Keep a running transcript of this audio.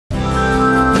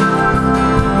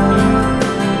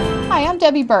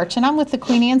Debbie Birch, and I'm with the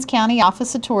Queen Anne's County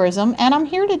Office of Tourism, and I'm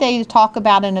here today to talk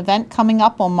about an event coming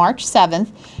up on March 7th,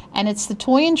 and it's the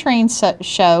Toy and Train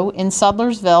Show in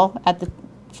Sudlersville at the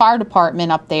fire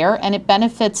department up there, and it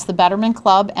benefits the Betterment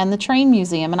Club and the Train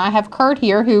Museum. And I have Kurt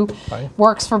here who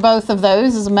works for both of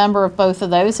those, is a member of both of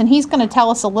those, and he's going to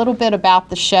tell us a little bit about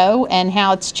the show and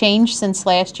how it's changed since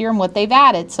last year and what they've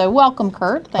added. So welcome,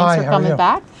 Kurt. Thanks for coming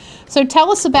back. So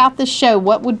tell us about this show.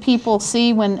 What would people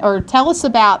see when, or tell us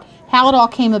about how it all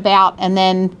came about and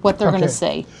then what they're going to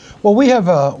see. Well, we have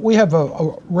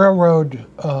a railroad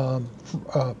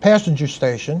passenger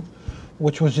station,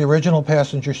 which was the original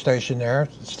passenger station there.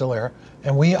 It's still there.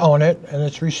 And we own it, and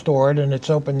it's restored, and it's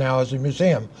open now as a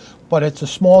museum. But it's a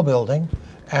small building,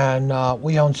 and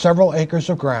we own several acres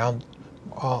of ground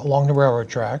along the railroad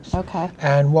tracks. Okay.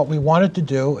 And what we wanted to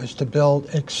do is to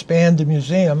expand the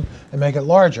museum and make it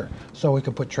larger, so we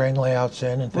could put train layouts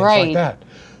in and things like that.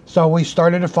 So we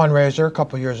started a fundraiser a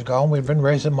couple years ago, and we've been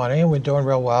raising money, and we're doing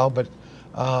real well, but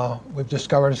we've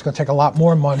discovered it's going to take a lot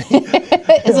more money.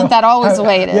 Isn't that always the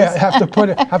way it is? Yeah,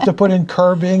 have to put in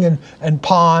curbing and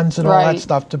ponds and all that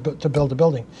stuff to build a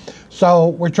building. So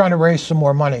we're trying to raise some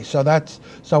more money. So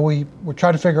we're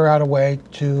trying to figure out a way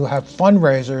to have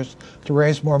fundraisers to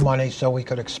raise more money so we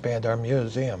could expand our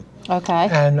museum. Okay.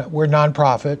 And we're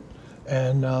nonprofit,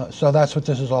 and so that's what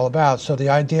this is all about. So the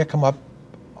idea came up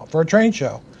for a train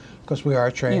show, because we are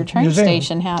a train museum. Your train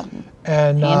station, hand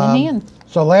in hand.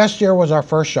 So last year was our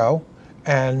first show,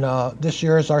 and this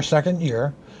year is our second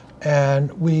year,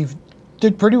 and we've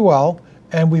did pretty well,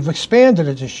 and we've expanded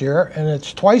it this year, and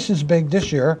it's twice as big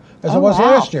this year as it was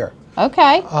last year.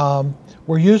 Okay.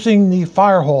 We're using the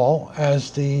fire hall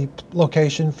as the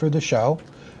location for the show,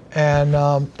 and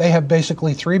they have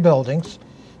basically 3 buildings.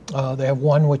 They have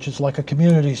one which is like a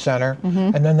community center,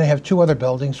 and then they have 2 other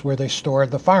buildings where they store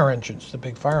the fire engines, the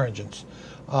big fire engines.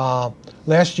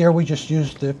 Last year we just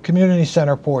used the community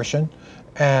center portion,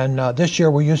 and this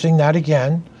year we're using that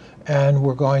again, and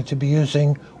we're going to be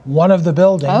using one of the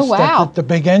buildings that the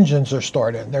big engines are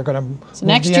stored in. They're going to. So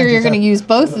next year you're going to use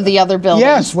both of the other buildings.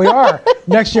 Yes, we are.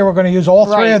 Next year we're going to use all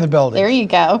 3 of the buildings. There you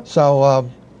go. So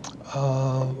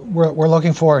we're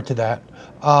looking forward to that.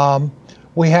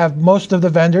 We have most of the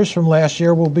vendors from last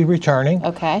year will be returning.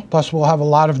 Okay. Plus we'll have a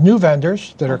lot of new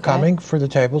vendors that are coming for the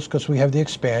tables because we have the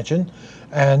expansion.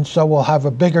 And so we'll have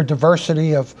a bigger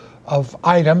diversity of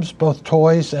items, both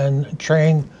toys and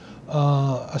train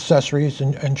accessories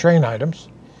and train items.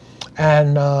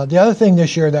 And the other thing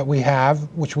this year that we have,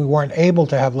 which we weren't able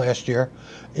to have last year,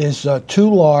 is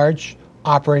 2 large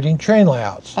operating train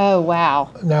layouts. Oh, wow.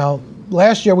 Now,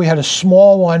 last year we had a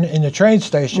small one in the train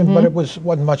station, but it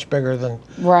wasn't much bigger than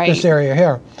this area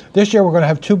here. This year we're going to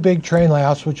have 2 big train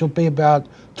layouts, which will be about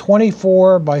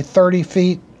 24 by 30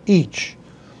 feet each.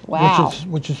 Wow.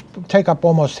 Which is take up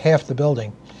almost half the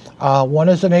building. One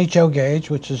is an HO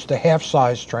gauge, which is the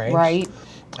half-size trains. Right.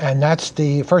 And that's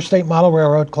the First State Model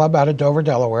Railroad Club out of Dover,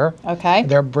 Delaware. Okay.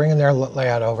 They're bringing their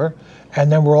layout over. And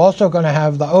then we're also going to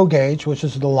have the O gauge, which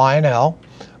is the Lionel,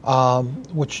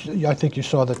 which I think you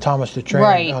saw the Thomas the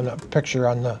Train on the picture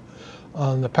on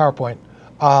the PowerPoint.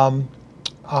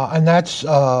 And that's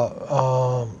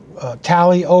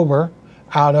Tally Ober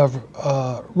out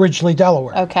of Ridgely,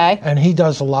 Delaware. Okay. And he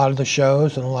does a lot of the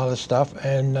shows and a lot of the stuff.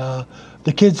 And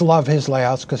the kids love his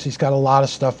layouts because he's got a lot of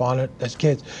stuff on it as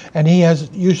kids. And he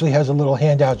usually has a little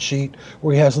handout sheet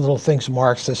where he has little things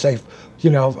marked to say, you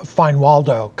know, find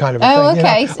Waldo kind of a thing.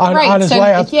 Okay. You know, on his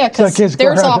layouts. Yeah, because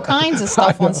there's all kinds of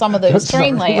stuff on some of those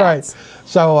train layouts. Right.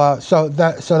 So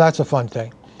that's a fun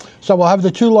thing. So we'll have the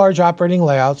 2 large operating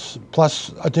layouts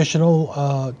plus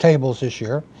additional tables this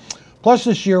year. Plus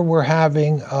this year we're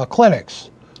having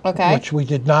clinics. Okay. Which we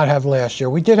did not have last year.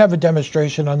 We did have a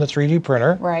demonstration on the 3D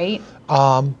printer. Right.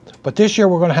 But this year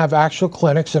we're going to have actual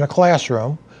clinics in a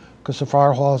classroom, because the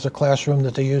fire hall is a classroom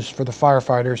that they use for the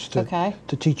firefighters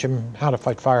to teach them how to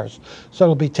fight fires. So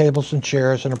it'll be tables and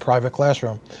chairs in a private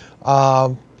classroom.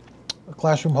 The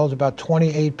classroom holds about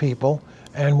 28 people,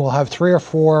 and we'll have 3 or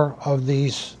 4 of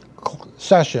these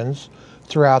sessions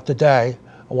throughout the day.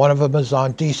 One of them is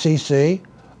on DCC.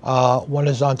 One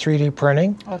is on 3D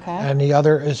printing, and the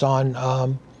other is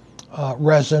on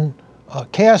resin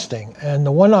casting. And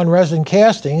the one on resin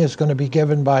casting is going to be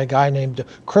given by a guy named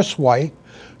Chris White,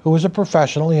 who is a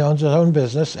professional. He owns his own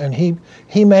business, and he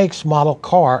makes railroad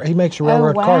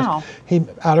cars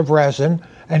out of resin,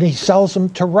 and he sells them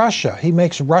to Russia. He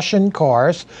makes Russian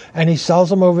cars, and he sells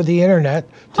them over the internet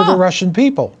to the Russian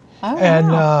people. Oh,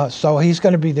 and so he's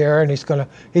going to be there, and he's going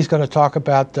to talk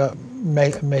about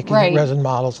making resin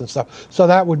models and stuff. So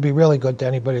that would be really good to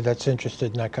anybody that's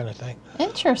interested in that kind of thing.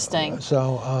 Interesting.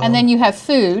 So and then you have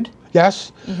food.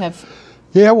 Yes. You have.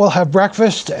 Yeah, we'll have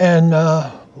breakfast and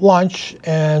lunch,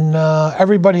 and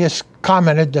everybody has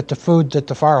commented that the food that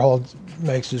the fire hall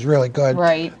makes is really good.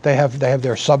 Right. They have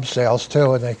their sub sales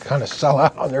too, and they kind of sell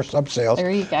out on their sub sales.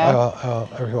 There you go.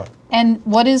 Everyone. And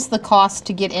what is the cost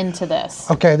to get into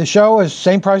this? Okay, the show is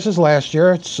same price as last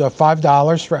year. It's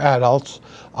 $5 for adults,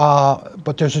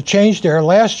 but there's a change there.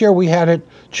 Last year we had it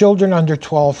children under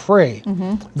 12 free.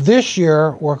 This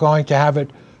year we're going to have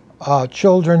it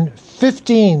children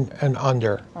 15 and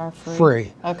under Are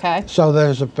free. Okay. So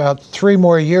there's about 3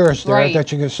 more years there Right.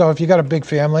 that you can. So if you got a big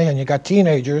family and you got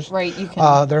teenagers, Right, you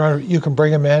can. you can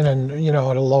bring them in and at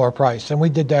a lower price. And we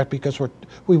did that because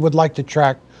we would like to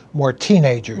attract more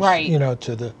teenagers, Right.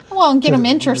 To the. Well, and get to them the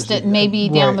interested. museum. Maybe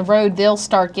down Right. the road they'll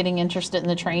start getting interested in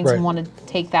the trains and Right. want to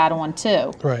take that on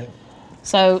too. Right.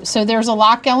 So there's a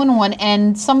lot going on,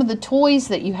 and some of the toys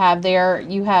that you have there,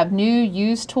 you have new,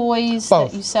 used toys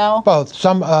Both. that you sell. Both.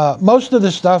 Most of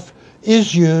the stuff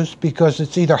is used because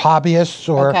it's either hobbyists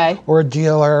or a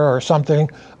dealer or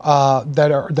something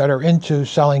that are into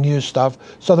selling used stuff.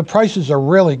 So the prices are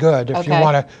really good. If you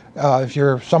want to, if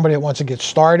you're somebody that wants to get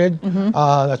started,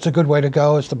 that's a good way to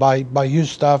go, is to buy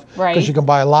used stuff, because you can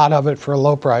buy a lot of it for a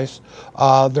low price.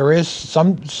 There is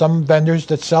some vendors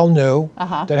that sell new,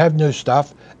 that have new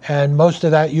stuff, and most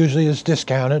of that usually is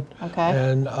discounted. Okay.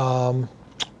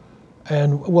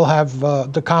 And we'll have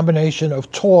the combination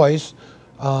of toys.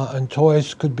 And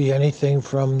toys could be anything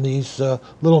from these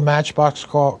little Matchbox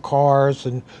cars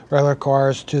and regular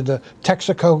cars to the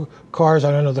Texaco cars.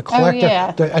 I don't know, the collector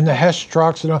and the Hess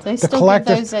trucks. They the still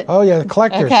collectors. get those The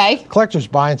collectors. Collectors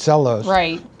buy and sell those.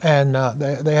 Right. And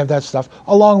they have that stuff,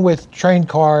 along with train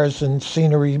cars and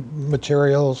scenery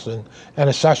materials and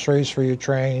accessories for your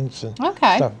trains and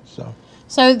stuff.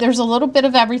 So there's a little bit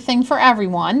of everything for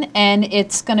everyone, and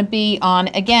it's going to be on,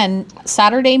 again,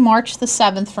 Saturday, March the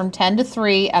 7th from 10 to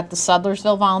 3 at the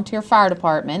Sudlersville Volunteer Fire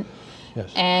Department.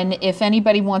 Yes. And if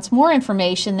anybody wants more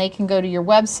information, they can go to your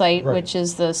website, which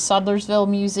is the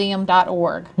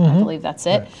Sudlersvillemuseum.org. I believe that's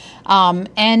it. Right.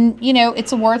 And,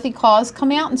 it's a worthy cause.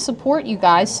 Come out and support you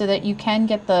guys so that you can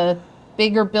get the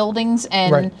bigger buildings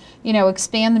and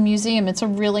expand the museum. It's a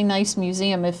really nice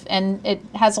museum, and it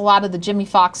has a lot of the Jimmy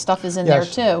Fox stuff is in there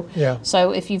too. Yeah.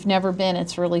 So if you've never been,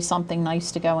 it's really something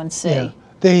nice to go and see. Yeah.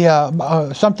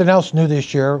 The something else new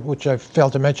this year, which I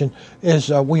failed to mention, is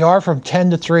we are from 10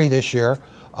 to 3 this year,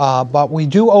 but we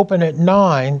do open at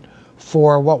 9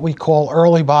 for what we call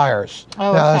early buyers.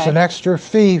 Oh, now, there's an extra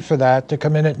fee for that to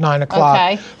come in at 9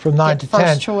 o'clock from 9 to 10.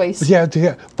 First choice.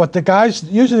 But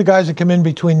usually the guys that come in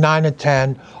between 9 and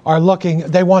 10 are looking,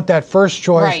 they want that first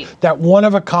choice, that one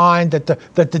of a kind that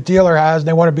the dealer has, and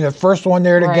they want to be the first one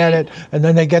there to get it, and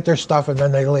then they get their stuff and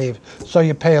then they leave. So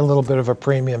you pay a little bit of a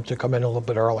premium to come in a little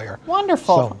bit earlier.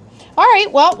 Wonderful. So, all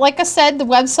right. Well, like I said, the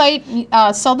website,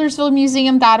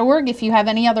 Sudlersvillemuseum.org. If you have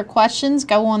any other questions,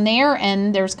 go on there,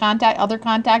 and there's other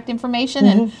contact information.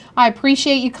 And I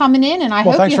appreciate you coming in, and I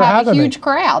hope you have a huge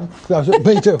crowd.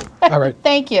 Me too. All right.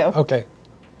 Thank you. Okay.